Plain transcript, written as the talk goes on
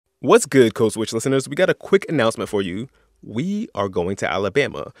What's good, Code Switch listeners? We got a quick announcement for you. We are going to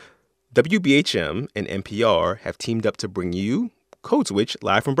Alabama. WBHM and NPR have teamed up to bring you Code Switch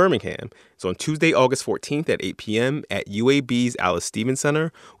live from Birmingham. It's on Tuesday, August 14th at 8 p.m. at UAB's Alice Stevens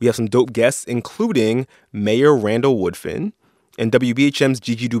Center. We have some dope guests, including Mayor Randall Woodfin and WBHM's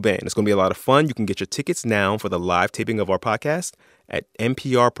Gigi Douban. It's going to be a lot of fun. You can get your tickets now for the live taping of our podcast at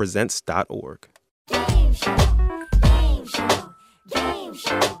nprpresents.org. Game show, game show, game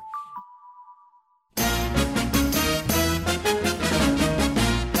show.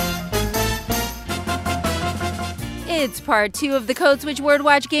 It's part 2 of the Code Switch Word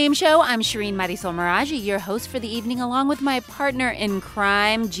Watch game show. I'm Shireen Marisol Meraji, your host for the evening, along with my partner in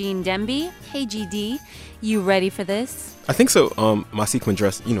crime, Gene Demby. Hey, GD, you ready for this? I think so. My sequin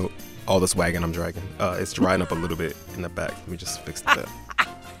dress, all this wagon I'm dragging, it's drying up a little bit in the back. Let me just fix that.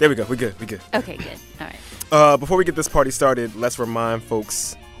 There we go. We're good. Okay, good. All right. Before we get this party started, let's remind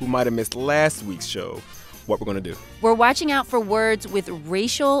folks who might have missed last week's show what we're going to do. We're watching out for words with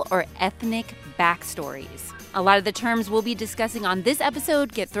racial or ethnic backstories. A lot of the terms we'll be discussing on this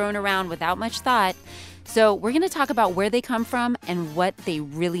episode get thrown around without much thought. So we're going to talk about where they come from and what they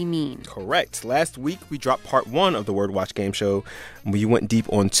really mean. Correct. Last week, we dropped part 1 of the Word Watch game show. We went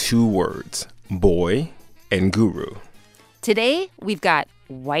deep on 2 words, boy and guru. Today, we've got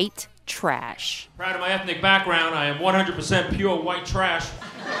white trash. Proud of my ethnic background, I am 100% pure white trash.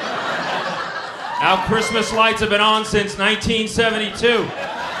 Our Christmas lights have been on since 1972.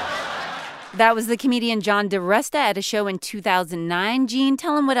 That was the comedian John DeResta at a show in 2009. Gene,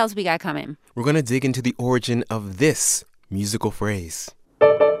 tell him what else we got coming. We're going to dig into the origin of this musical phrase.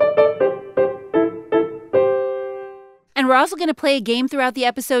 And we're also going to play a game throughout the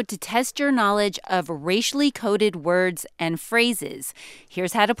episode to test your knowledge of racially coded words and phrases.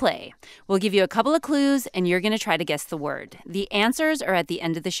 Here's how to play. We'll give you a couple of clues, and you're going to try to guess the word. The answers are at the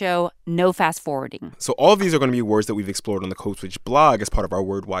end of the show. No fast forwarding. So all of these are going to be words that we've explored on the Code Switch blog as part of our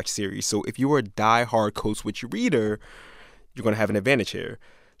Word Watch series. So if you are a diehard Code Switch reader, you're going to have an advantage here.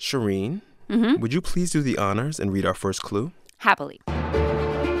 Shireen, would you please do the honors and read our first clue? Happily.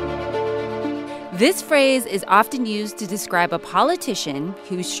 This phrase is often used to describe a politician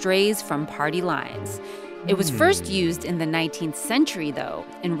who strays from party lines. It was first used in the 19th century, though,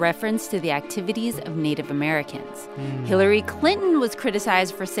 in reference to the activities of Native Americans. Hillary Clinton was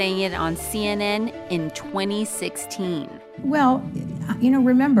criticized for saying it on CNN in 2016. Well,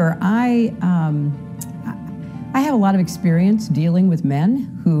 remember, I have a lot of experience dealing with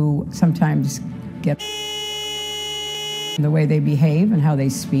men who sometimes get the way they behave and how they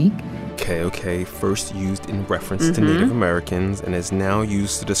speak. Okay. First used in reference to Native Americans and is now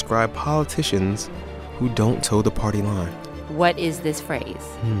used to describe politicians who don't toe the party line. What is this phrase?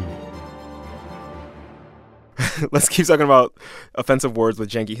 Let's keep talking about offensive words with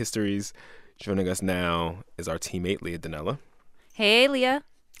janky histories. Joining us now is our teammate, Leah Donnella. Hey, Leah.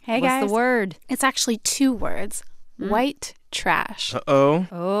 Hey, What's guys. the word? It's actually 2 words. White trash. Uh-oh.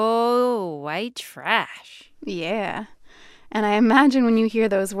 Oh, white trash. Yeah. And I imagine when you hear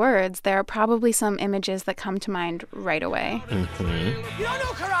those words, there are probably some images that come to mind right away. You don't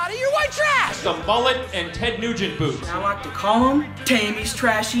know karate, you're white trash! The mullet and Ted Nugent boots. I like to call them Tammy's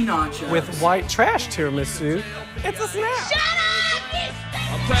Trashy Nachos. With white trash tiramisu, it's a snap. Shut up!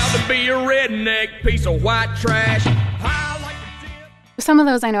 I'm proud to be a redneck piece of white trash. I like to dip. Some of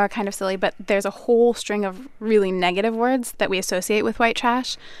those I know are kind of silly, but there's a whole string of really negative words that we associate with white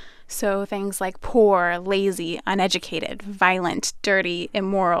trash. So things like poor, lazy, uneducated, violent, dirty,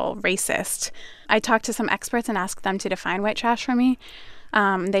 immoral, racist. I talked to some experts and asked them to define white trash for me.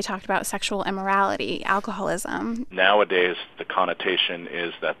 They talked about sexual immorality, alcoholism. Nowadays, the connotation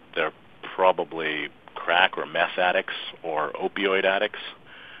is that they're probably crack or meth addicts or opioid addicts.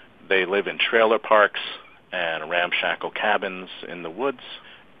 They live in trailer parks and ramshackle cabins in the woods,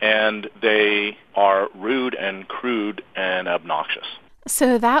 and they are rude and crude and obnoxious.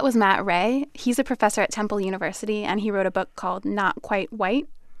 So that was Matt Ray. He's a professor at Temple University, and he wrote a book called Not Quite White,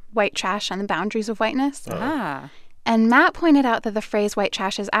 White Trash and the Boundaries of Whiteness. And Matt pointed out that the phrase white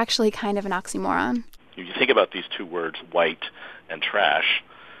trash is actually kind of an oxymoron. You think about these 2 words, white and trash,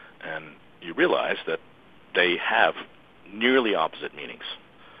 and you realize that they have nearly opposite meanings.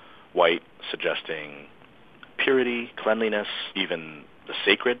 White suggesting purity, cleanliness, even the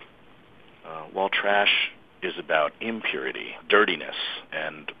sacred, while trash is about impurity, dirtiness,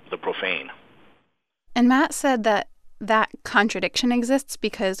 and the profane. And Matt said that contradiction exists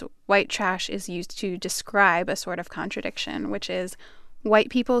because white trash is used to describe a sort of contradiction, which is white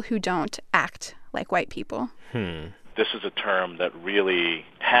people who don't act like white people. This is a term that really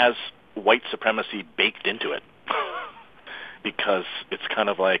has white supremacy baked into it. because it's kind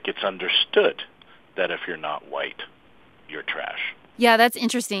of like it's understood that if you're not white, you're trash. Yeah, that's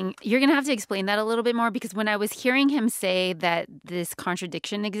interesting. You're going to have to explain that a little bit more, because when I was hearing him say that this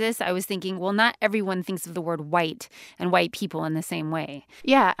contradiction exists, I was thinking, well, not everyone thinks of the word white and white people in the same way.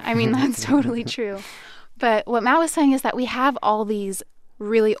 Yeah, I mean, that's totally true. But what Matt was saying is that we have all these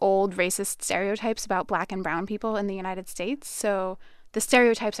really old racist stereotypes about black and brown people in the United States. So the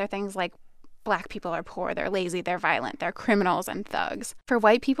stereotypes are things like black people are poor, they're lazy, they're violent, they're criminals and thugs. For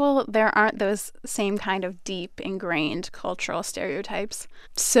white people, there aren't those same kind of deep, ingrained cultural stereotypes.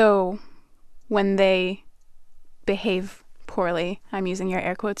 So when they behave poorly, I'm using your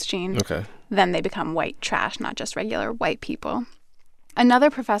air quotes, Gene, then they become white trash, not just regular white people.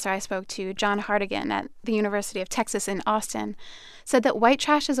 Another professor I spoke to, John Hartigan at the University of Texas in Austin, said that white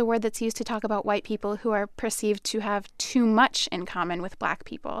trash is a word that's used to talk about white people who are perceived to have too much in common with black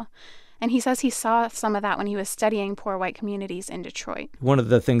people. And he says he saw some of that when he was studying poor white communities in Detroit. One of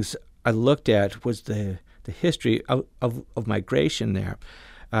the things I looked at was the history of migration there.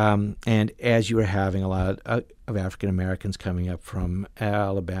 And as you were having a lot of African Americans coming up from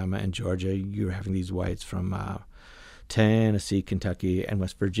Alabama and Georgia, you were having these whites from Tennessee, Kentucky, and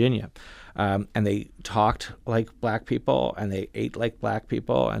West Virginia. And they talked like black people, and they ate like black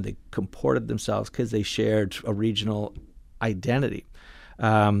people, and they comported themselves because they shared a regional identity.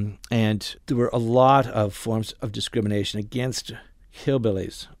 And there were a lot of forms of discrimination against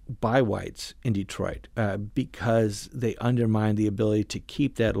hillbillies by whites in Detroit because they undermined the ability to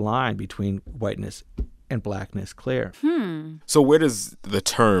keep that line between whiteness and blackness clear. So where does the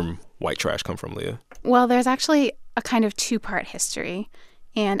term white trash come from, Leah? Well, there's actually a kind of two-part history,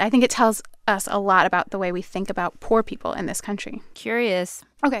 and I think it tells us a lot about the way we think about poor people in this country. Curious.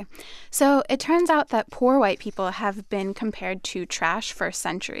 Okay, so it turns out that poor white people have been compared to trash for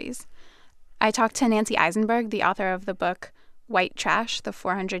centuries. I talked to Nancy Eisenberg, the author of the book White Trash, The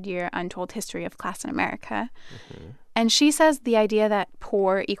 400-Year Untold History of Class in America. And she says the idea that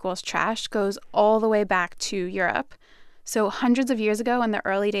poor equals trash goes all the way back to Europe. So hundreds of years ago, in the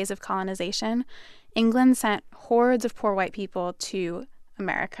early days of colonization, England sent hordes of poor white people to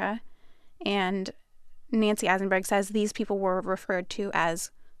America. And Nancy Eisenberg says these people were referred to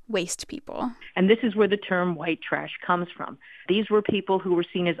as waste people. And this is where the term white trash comes from. These were people who were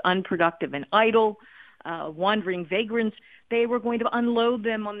seen as unproductive and idle, wandering vagrants. They were going to unload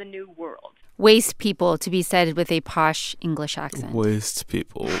them on the new world. Waste people, to be said with a posh English accent. Waste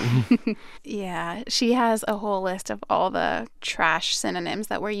people. Yeah, she has a whole list of all the trash synonyms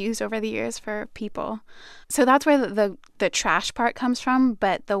that were used over the years for people. So that's where the trash part comes from,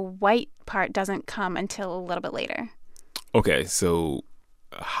 but the white part doesn't come until a little bit later. Okay, so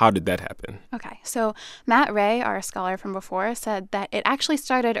how did that happen? Okay, so Matt Ray, our scholar from before, said that it actually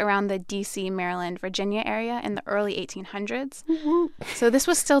started around the D.C., Maryland, Virginia area in the early 1800s. So this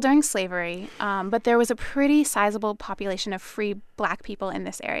was still during slavery, but there was a pretty sizable population of free black people in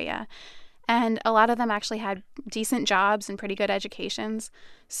this area. And a lot of them actually had decent jobs and pretty good educations.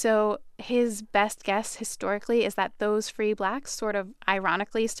 So his best guess historically is that those free blacks sort of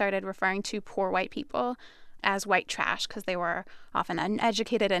ironically started referring to poor white people as white trash because they were often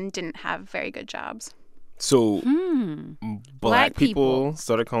uneducated and didn't have very good jobs. So black people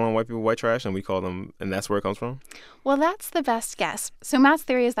started calling white people white trash, and we call them, and that's where it comes from? Well, that's the best guess. So Matt's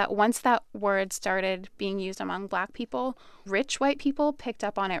theory is that once that word started being used among black people, rich white people picked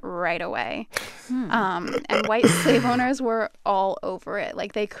up on it right away. And white slave owners were all over it.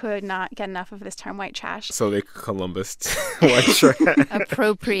 Like, they could not get enough of this term white trash. So they Columbus white trash.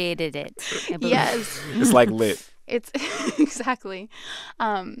 Appropriated it. Yes. It's like lit. It's exactly.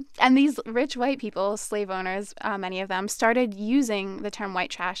 And these rich white people, slave owners, many of them, started using the term white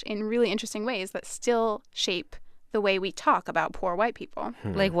trash in really interesting ways that still shape the way we talk about poor white people.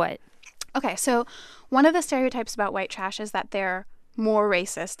 Like what? Okay, so one of the stereotypes about white trash is that they're more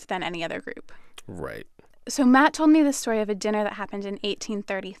racist than any other group. Right. So Matt told me the story of a dinner that happened in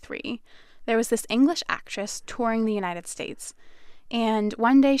 1833. There was this English actress touring the United States. And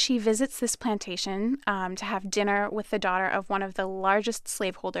one day she visits this plantation to have dinner with the daughter of one of the largest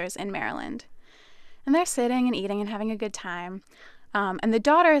slaveholders in Maryland. And they're sitting and eating and having a good time. And the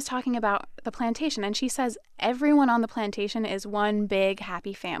daughter is talking about the plantation, and she says everyone on the plantation is one big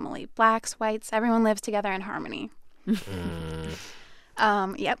happy family. Blacks, whites, everyone lives together in harmony.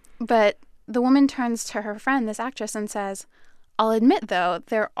 Yep. But the woman turns to her friend, this actress, and says, "I'll admit, though,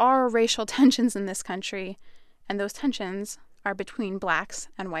 there are racial tensions in this country, and those tensions are between blacks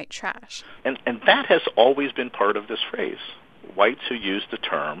and white trash." And that has always been part of this phrase. Whites who use the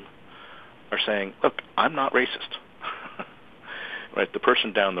term are saying, look, I'm not racist. Right? The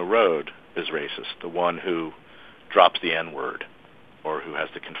person down the road is racist. The one who drops the N-word or who has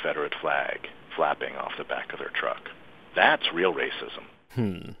the Confederate flag flapping off the back of their truck. That's real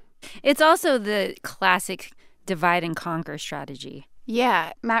racism. It's also the classic divide and conquer strategy.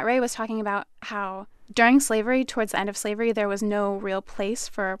 Yeah, Matt Ray was talking about how during slavery, towards the end of slavery, there was no real place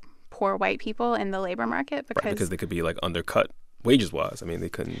for poor white people in the labor market because they could be like undercut wages-wise. I mean, they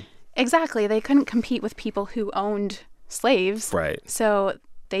couldn't. Exactly. They couldn't compete with people who owned slaves. Right. So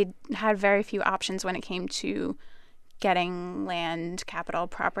they had very few options when it came to getting land, capital,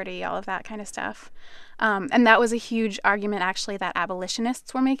 property, all of that kind of stuff. And that was a huge argument, actually, that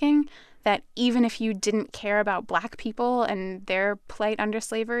abolitionists were making, that even if you didn't care about black people and their plight under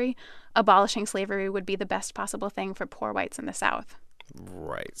slavery, abolishing slavery would be the best possible thing for poor whites in the South.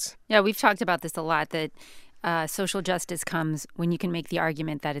 Right. Yeah, we've talked about this a lot, that social justice comes when you can make the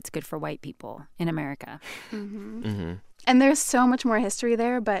argument that it's good for white people in America. And there's so much more history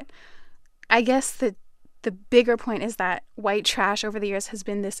there, but I guess the bigger point is that white trash over the years has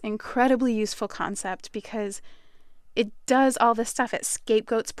been this incredibly useful concept because it does all this stuff. It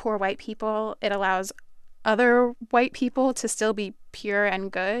scapegoats poor white people. It allows other white people to still be pure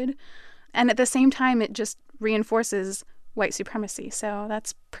and good. And at the same time, it just reinforces white supremacy. So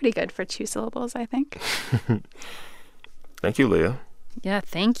that's pretty good for 2 syllables, I think. Thank you, Leah. Yeah,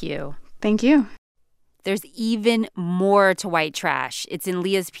 thank you. Thank you. There's even more to white trash. It's in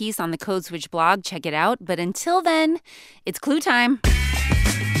Leah's piece on the Code Switch blog. Check it out. But until then, it's clue time.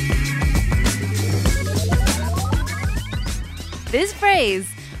 This phrase,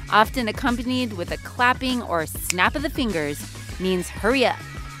 often accompanied with a clapping or snap of the fingers, means hurry up.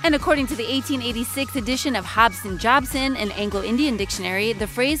 And according to the 1886 edition of Hobson Jobson, an Anglo-Indian dictionary, the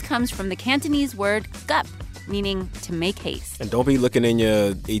phrase comes from the Cantonese word gup, meaning to make haste. And don't be looking in your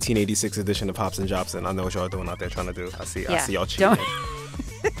 1886 edition of Hobson Jobson. I know what y'all doing out there trying to do. I see y'all cheating.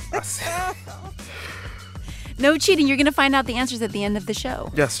 No cheating. You're going to find out the answers at the end of the show.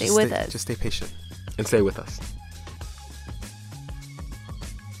 Yes, stay with us. Just stay patient and stay with us.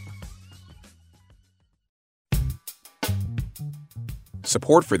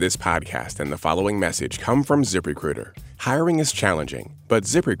 Support for this podcast and the following message come from ZipRecruiter. Hiring is challenging, but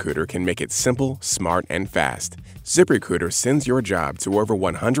ZipRecruiter can make it simple, smart, and fast. ZipRecruiter sends your job to over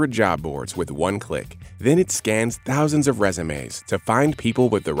 100 job boards with one click. Then it scans thousands of resumes to find people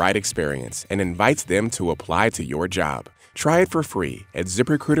with the right experience and invites them to apply to your job. Try it for free at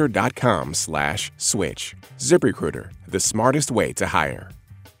ZipRecruiter.com/switch. ZipRecruiter, the smartest way to hire.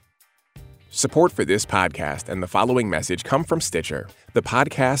 Support for this podcast and the following message come from Stitcher. The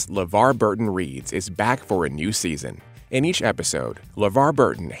podcast LeVar Burton Reads is back for a new season. In each episode, LeVar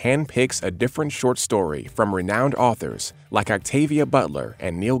Burton handpicks a different short story from renowned authors like Octavia Butler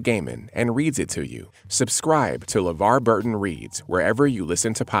and Neil Gaiman and reads it to you. Subscribe to LeVar Burton Reads wherever you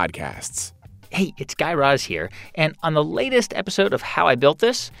listen to podcasts. Hey, it's Guy Raz here, and on the latest episode of How I Built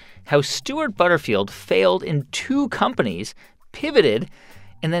This, how Stuart Butterfield failed in 2 companies, pivoted,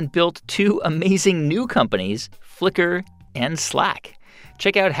 and then built 2 amazing new companies, Flickr and Slack.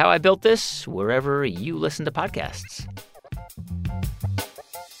 Check out How I Built This wherever you listen to podcasts.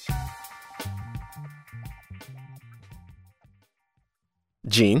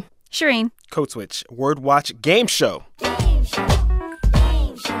 Gene. Shireen. Code Switch. Word Watch Game Show.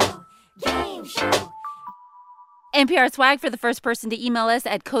 NPR swag for the first person to email us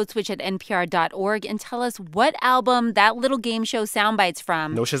at codeswitch@npr.org and tell us what album that little game show soundbites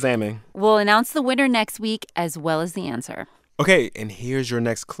from. No Shazamming. We'll announce the winner next week as well as the answer. Okay, and here's your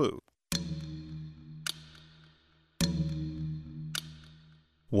next clue.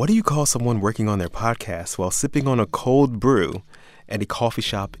 What do you call someone working on their podcast while sipping on a cold brew at a coffee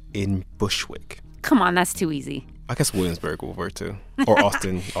shop in Bushwick? Come on, that's too easy. I guess Williamsburg will work too. Or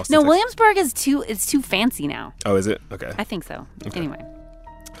Austin. No, Texas. Williamsburg is too fancy now. Oh, is it? Okay. I think so. Okay. Anyway.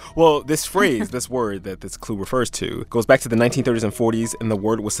 Well, this phrase, this word that this clue refers to, goes back to the 1930s and 40s, and the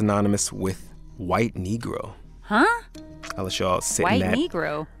word was synonymous with white Negro. Huh? I'll let y'all sit white in that.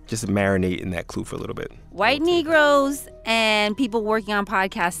 Negro. Just marinate in that clue for a little bit. White Negroes and people working on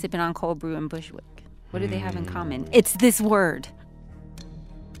podcasts sipping on cold brew in Bushwick. What do they have in common? It's this word.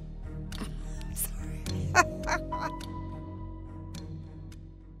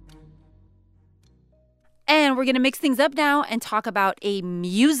 And we're going to mix things up now and talk about a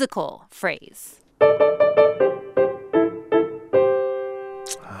musical phrase.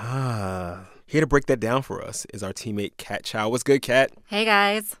 Here to break that down for us is our teammate Kat Chow. What's good, Kat? Hey,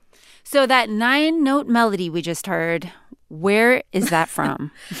 guys. So that 9-note melody we just heard, Where is that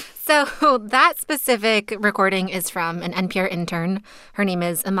from? So that specific recording is from an NPR intern. Her name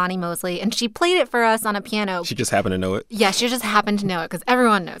is Imani Mosley, and she played it for us on a piano. She just happened to know it? Yeah, she just happened to know it because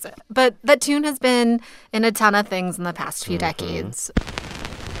everyone knows it. But that tune has been in a ton of things in the past few decades.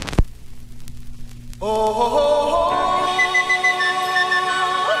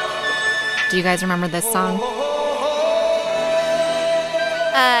 Do you guys remember this song?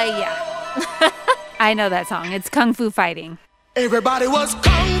 Yeah. I know that song. It's Kung Fu Fighting. Everybody was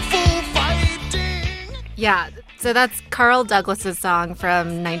kung fu fighting. Yeah, so that's Carl Douglas's song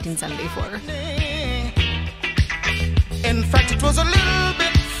from 1974. In fact, it was a little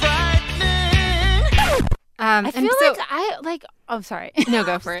bit frightening. I feel I'm sorry. No,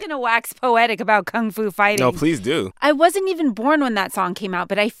 go for it. I'm going to wax poetic about Kung Fu Fighting. No, please do. I wasn't even born when that song came out,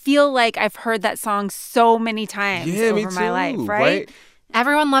 but I feel like I've heard that song so many times over my life, right?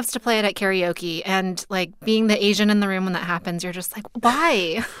 Everyone loves to play it at karaoke, and like being the Asian in the room when that happens, you're just like,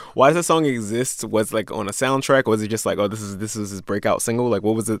 why? Why does that song exist? Was it like on a soundtrack? Was it just like, oh, this is his breakout single? Like,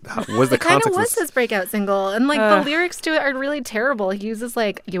 what was it? What was the It kind context? of was his breakout single, and like the lyrics to it are really terrible. He uses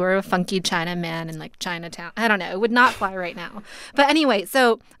like, "You are a funky China man" in like Chinatown. I don't know. It would not fly right now. But anyway,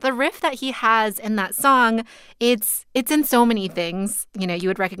 so the riff that he has in that song, it's in so many things. You know, you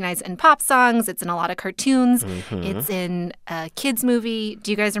would recognize it in pop songs. It's in a lot of cartoons. It's in a kids movie.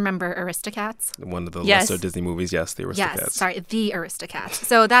 Do you guys remember Aristocats? One of the lesser Disney movies, yes, the Aristocats. Yes, sorry, the Aristocats.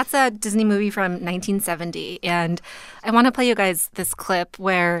 So that's a Disney movie from 1970. And I want to play you guys this clip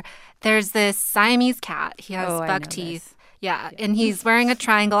where there's this Siamese cat. He has buck teeth. Yeah, and he's wearing a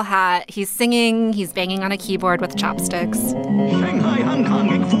triangle hat. He's singing. He's banging on a keyboard with chopsticks. Shanghai, Hong Kong,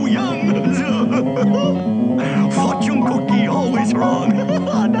 and Fuyang. Fortune cookie always wrong.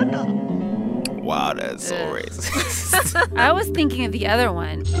 Wow, that's so racist. I was thinking of the other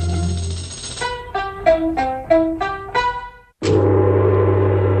one.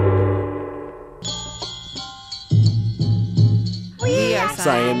 We are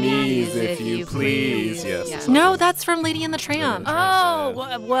Siamese, if you please. Yes. Yeah. No, that's from Lady and the Tramp.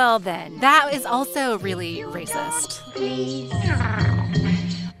 Oh, well then. That is also really racist.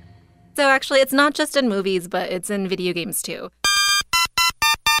 So actually, it's not just in movies, but it's in video games too.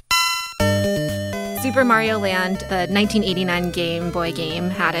 Super Mario Land, the 1989 Game Boy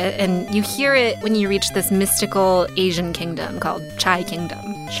game, had it, and you hear it when you reach this mystical Asian kingdom called Chai Kingdom.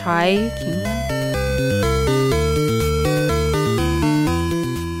 Chai Kingdom?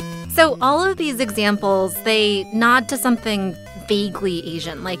 So all of these examples, they nod to something vaguely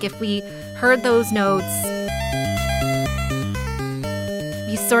Asian. Like if we heard those notes,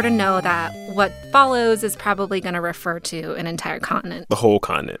 you sort of know that what follows is probably going to refer to an entire continent. The whole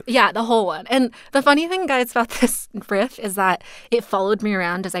continent. Yeah, the whole one. And the funny thing, guys, about this riff is that it followed me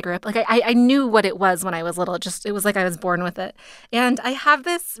around as I grew up. Like, I knew what it was when I was little. It was like I was born with it. And I have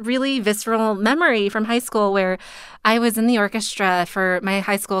this really visceral memory from high school where I was in the orchestra for my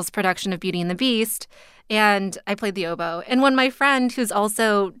high school's production of Beauty and the Beast. And I played the oboe. And when my friend, who's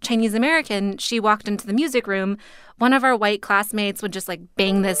also Chinese American, she walked into the music room, one of our white classmates would just like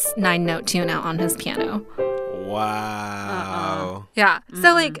bang this 9-note tune out on his piano. Wow. Yeah.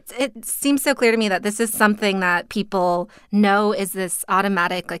 So like it seems so clear to me that this is something that people know is this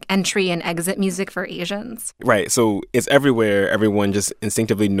automatic like entry and exit music for Asians. Right. So it's everywhere. Everyone just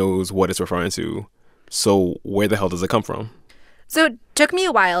instinctively knows what it's referring to. So where the hell does it come from? So it took me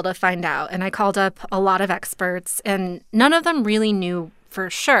a while to find out, and I called up a lot of experts, and none of them really knew for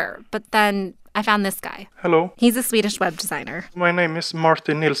sure. But then I found this guy. Hello. He's a Swedish web designer. My name is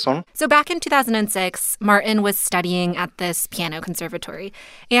Martin Nilsson. So back in 2006, Martin was studying at this piano conservatory,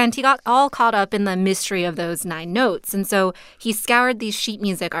 and he got all caught up in the mystery of those 9 notes. And so he scoured these sheet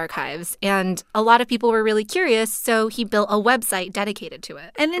music archives, and a lot of people were really curious, so he built a website dedicated to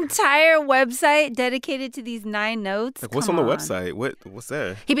it. An entire website dedicated to these 9 notes? Like, what's on the website? What's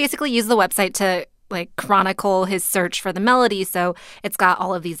there? He basically used the website to like chronicle his search for the melody. So it's got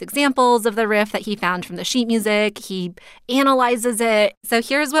all of these examples of the riff that he found from the sheet music. He analyzes it. So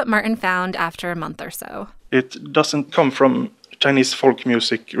here's what Martin found after a month or so. It doesn't come from Chinese folk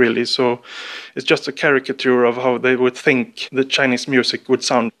music, really. So it's just a caricature of how they would think the Chinese music would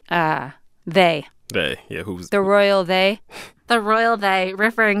sound. They. They, yeah, who's... The royal they? The royal they,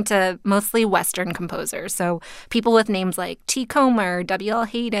 referring to mostly Western composers. So people with names like T. Comer, W.L.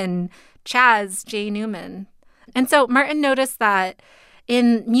 Hayden, Chaz, J. Newman. And so Martin noticed that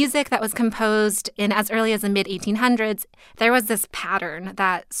in music that was composed in as early as the mid-1800s, there was this pattern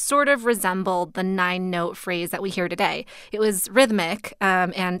that sort of resembled the 9-note phrase that we hear today. It was rhythmic,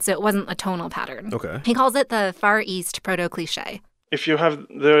 and so it wasn't a tonal pattern. Okay. He calls it the Far East proto-cliche. If you have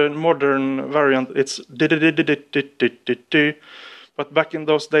the modern variant, it's di-di-di-di-di-di-di-di. But back in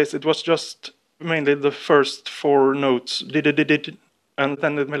those days, it was just mainly the first 4 notes, di-di-di-di-di, and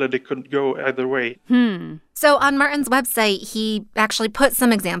then the melody could go either way. So on Martin's website, he actually put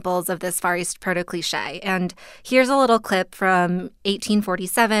some examples of this Far East proto-cliche. And here's a little clip from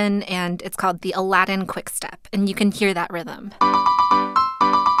 1847, and it's called the Aladdin Quickstep. And you can hear that rhythm.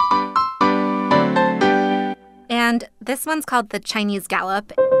 And this one's called the Chinese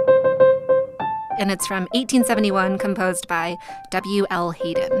Gallop. And it's from 1871, composed by W.L.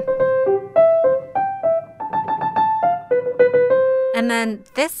 Hayden. And then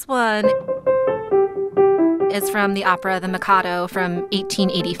this one is from the opera The Mikado from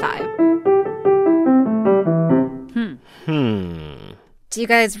 1885. Do you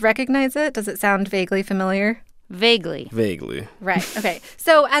guys recognize it? Does it sound vaguely familiar? Vaguely. Right. Okay.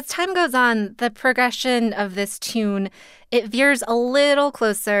 So as time goes on, the progression of this tune, it veers a little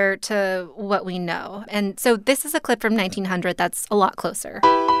closer to what we know. And so this is a clip from 1900 that's a lot closer.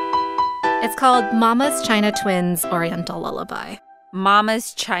 It's called Mama's China Twins Oriental Lullaby.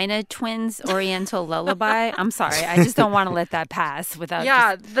 Mama's China Twins Oriental Lullaby. I'm sorry. I just don't want to let that pass without.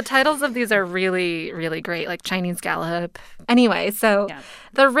 Yeah, the titles of these are really, really great, like Chinese Gallop. Anyway, so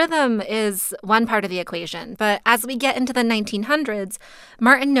the rhythm is one part of the equation. But as we get into the 1900s,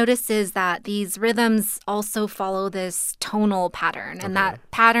 Martin notices that these rhythms also follow this tonal pattern. And that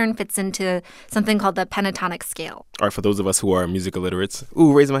pattern fits into something called the pentatonic scale. All right, for those of us who are music illiterates,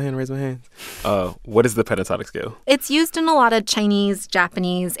 raise my hand. What is the pentatonic scale? It's used in a lot of Chinese,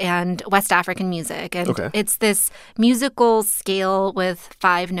 Japanese, and West African music. And it's this musical scale with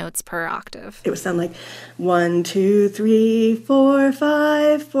 5 notes per octave. It would sound like 1, 2, 3, 4,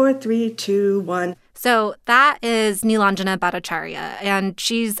 5, 4, 3, 2, 1. So that is Nilanjana Bhattacharya, and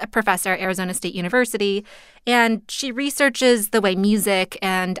she's a professor at Arizona State University, and she researches the way music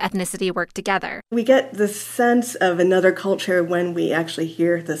and ethnicity work together. We get the sense of another culture when we actually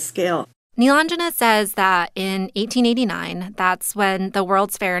hear the scale. Nilanjana says that in 1889, that's when the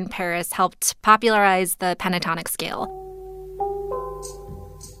World's Fair in Paris helped popularize the pentatonic scale.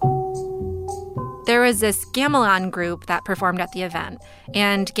 There was this gamelan group that performed at the event,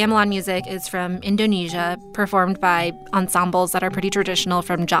 and gamelan music is from Indonesia, performed by ensembles that are pretty traditional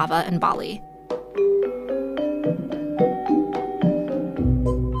from Java and Bali.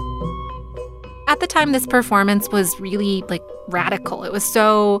 At the time, this performance was really radical. It was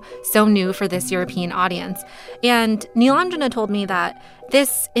so new for this European audience. And Nilanjana told me that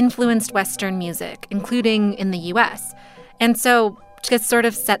this influenced Western music, including in the U.S. And so to sort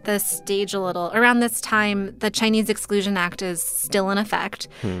of set the stage a little, around this time, the Chinese Exclusion Act is still in effect,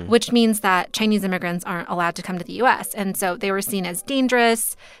 which means that Chinese immigrants aren't allowed to come to the U.S. And so they were seen as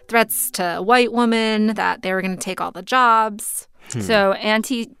dangerous, threats to white women, that they were going to take all the jobs. So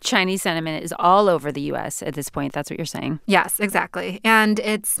anti-Chinese sentiment is all over the U.S. at this point. That's what you're saying? Yes, exactly. And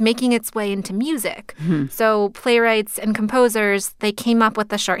it's making its way into music. So playwrights and composers, they came up with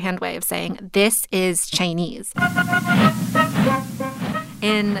the shorthand way of saying, this is Chinese.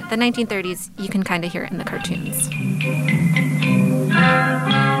 In the 1930s, you can kind of hear it in the cartoons.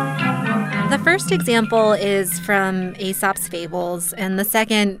 The first example is from Aesop's Fables, and the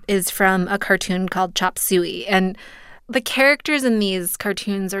second is from a cartoon called Chop Suey. And the characters in these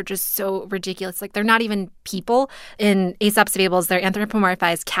cartoons are just so ridiculous. They're not even people. In Aesop's Fables, they're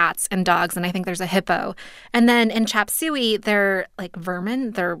anthropomorphized cats and dogs, and I think there's a hippo. And then in Chop Suey, they're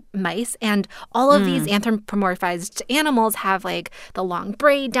vermin, they're mice, and all of these anthropomorphized animals have the long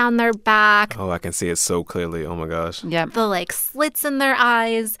braid down their back. Oh, I can see it so clearly. Oh my gosh. Yeah. The slits in their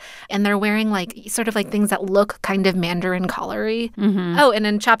eyes, and they're wearing sort of things that look kind of Mandarin collar-y. Oh, and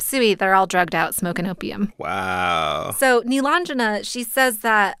in Chop Suey, they're all drugged out smoking opium. Wow. So Nilanjana, she says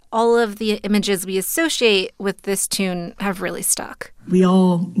that all of the images we associate with this tune have really stuck. We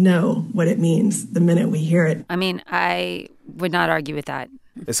all know what it means the minute we hear it. I mean, I would not argue with that.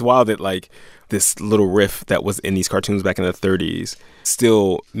 It's wild that this little riff that was in these cartoons back in the 30s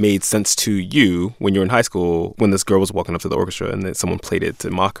still made sense to you when you were in high school, when this girl was walking up to the orchestra and then someone played it to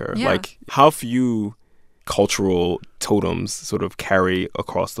mock her. Yeah. How few cultural totems sort of carry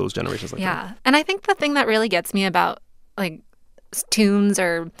across those generations like that. Yeah. And I think the thing that really gets me about tunes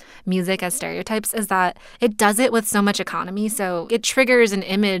or music as stereotypes is that it does it with so much economy. So it triggers an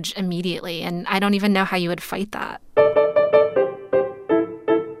image immediately. And I don't even know how you would fight that.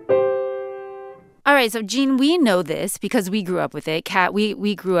 All right, so Jean, we know this because we grew up with it. Kat,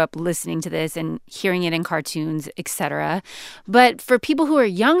 we grew up listening to this and hearing it in cartoons, etc. But for people who are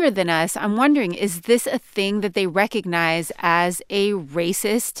younger than us, I'm wondering, is this a thing that they recognize as a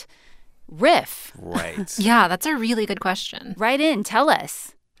racist riff? Right. Yeah, that's a really good question. Write in. Tell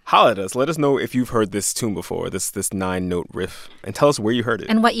us. Holla at us. Let us know if you've heard this tune before, this 9-note riff, and tell us where you heard it.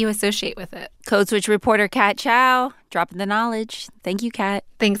 And what you associate with it. Code Switch reporter Kat Chow, dropping the knowledge. Thank you, Kat.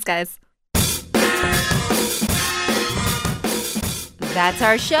 Thanks, guys. That's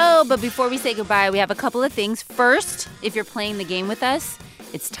our show, but before we say goodbye, we have a couple of things. First, if you're playing the game with us,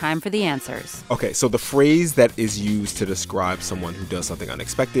 it's time for the answers. Okay, so the phrase that is used to describe someone who does something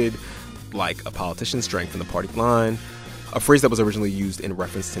unexpected, like a politician's strength in the party line, a phrase that was originally used in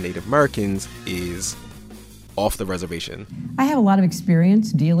reference to Native Americans is off the reservation. I have a lot of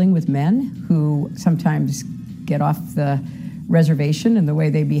experience dealing with men who sometimes get off the reservation in the way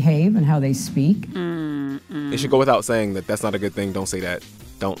they behave and how they speak. It should go without saying that that's not a good thing. Don't say that.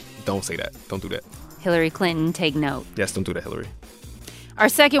 Don't say that. Don't do that. Hillary Clinton, take note. Yes, don't do that, Hillary. Our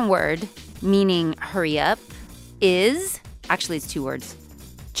second word, meaning hurry up, is, actually it's 2 words,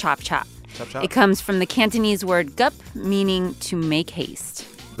 chop chop. Chop chop. It comes from the Cantonese word gup, meaning to make haste.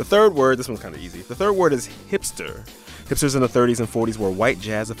 The third word, this one's kind of easy. The third word is hipster. Hipsters in the 30s and 40s were white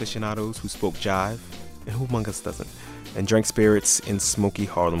jazz aficionados who spoke jive, and who among us doesn't, and drank spirits in smoky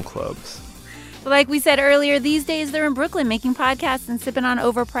Harlem clubs. Like we said earlier, these days they're in Brooklyn making podcasts and sipping on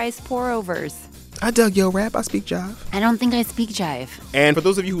overpriced pour-overs. I dug your rap. I speak jive. I don't think I speak jive. And for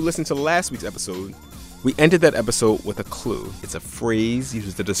those of you who listened to last week's episode, we ended that episode with a clue. It's a phrase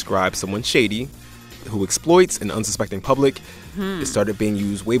used to describe someone shady who exploits an unsuspecting public. It started being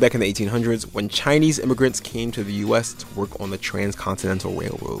used way back in the 1800s when Chinese immigrants came to the U.S. to work on the Transcontinental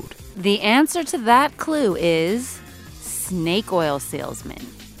Railroad. The answer to that clue is snake oil salesman.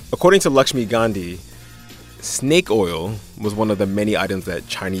 According to Lakshmi Gandhi, snake oil was one of the many items that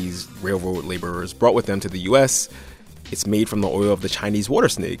Chinese railroad laborers brought with them to the U.S. It's made from the oil of the Chinese water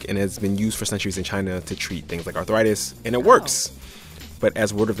snake and has been used for centuries in China to treat things like arthritis, and it works. But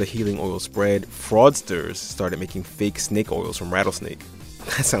as word of the healing oil spread, fraudsters started making fake snake oils from rattlesnake.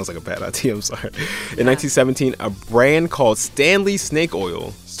 That sounds like a bad idea, I'm sorry. In 1917, a brand called Stanley Snake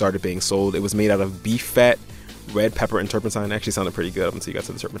Oil started being sold. It was made out of beef fat, red pepper, and turpentine. It actually sounded pretty good up until you got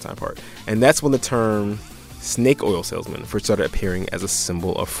to the turpentine part. And that's when the term snake oil salesman first started appearing as a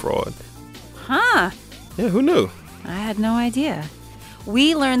symbol of fraud. Huh. Yeah, who knew? I had no idea.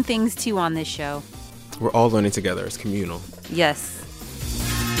 We learn things too on this show. We're all learning together. It's communal. Yes.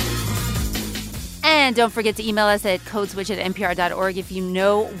 And don't forget to email us at codeswitch@npr.org if you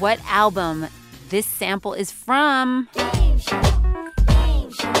know what album this sample is from. It's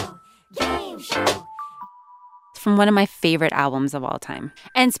from one of my favorite albums of all time.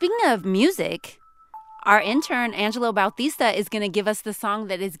 And speaking of music, our intern, Angelo Bautista, is going to give us the song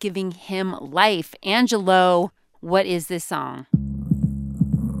that is giving him life. Angelo, what is this song?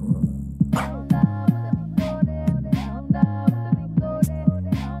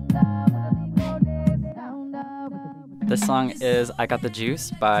 This song is I Got the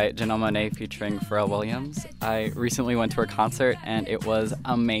Juice by Janelle Monáe featuring Pharrell Williams. I recently went to her concert and it was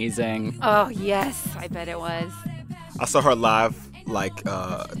amazing. Oh, yes, I bet it was. I saw her live like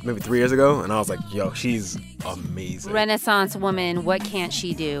maybe 3 years ago, and I was like, yo, she's amazing. Renaissance woman, what can't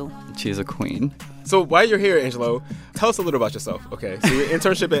she do? She's a queen. So while you're here, Angelo, tell us a little about yourself, okay? So your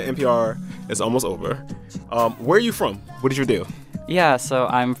internship at NPR is almost over. Where are you from? What did you do? Yeah, so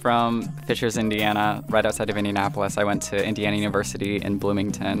I'm from Fishers, Indiana, right outside of Indianapolis. I went to Indiana University in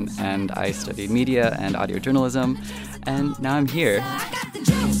Bloomington, and I studied media and audio journalism, and now I'm here.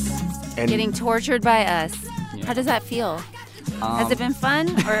 And getting tortured by us. Yeah. How does that feel? Has it been fun,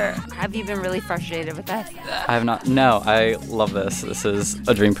 or have you been really frustrated with us? I have not. No, I love this. This is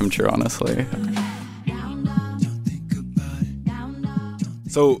a dream come true, honestly.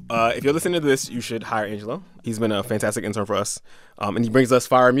 So if you're listening to this, you should hire Angelo. He's been a fantastic intern for us, and he brings us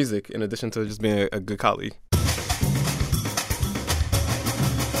fire music in addition to just being a good colleague.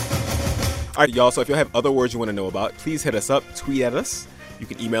 All right, y'all, so if you have other words you want to know about, please hit us up, tweet at us. You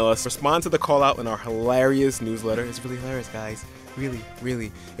can email us, respond to the call out in our hilarious newsletter. It's really hilarious, guys. Really,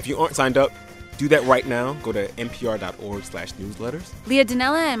 really. If you aren't signed up, do that right now. Go to npr.org/newsletters. Leah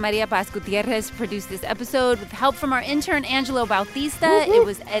Dinella and Maria Paz Gutierrez produced this episode with help from our intern, Angelo Bautista. Woo-hoo. It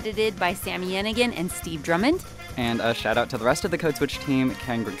was edited by Sammy Yenigan and Steve Drummond. And a shout out to the rest of the Code Switch team,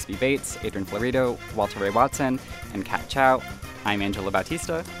 Ken Grigsby Bates, Adrian Florido, Walter Ray Watson, and Kat Chow. I'm Angelo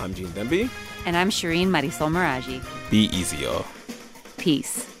Bautista. I'm Gene Demby. And I'm Shireen Marisol Meraji. Be easy, y'all.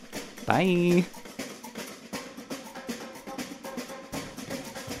 Peace. Bye.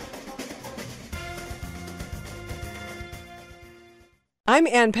 I'm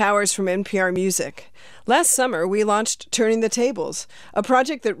Ann Powers from NPR Music. Last summer, we launched Turning the Tables, a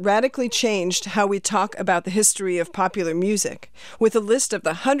project that radically changed how we talk about the history of popular music, with a list of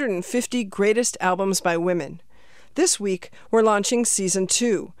the 150 greatest albums by women. This week, we're launching Season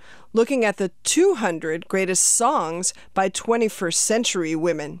 2, looking at the 200 greatest songs by 21st century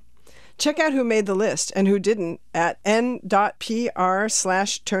women. Check out who made the list and who didn't at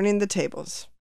n.pr/turningthetables.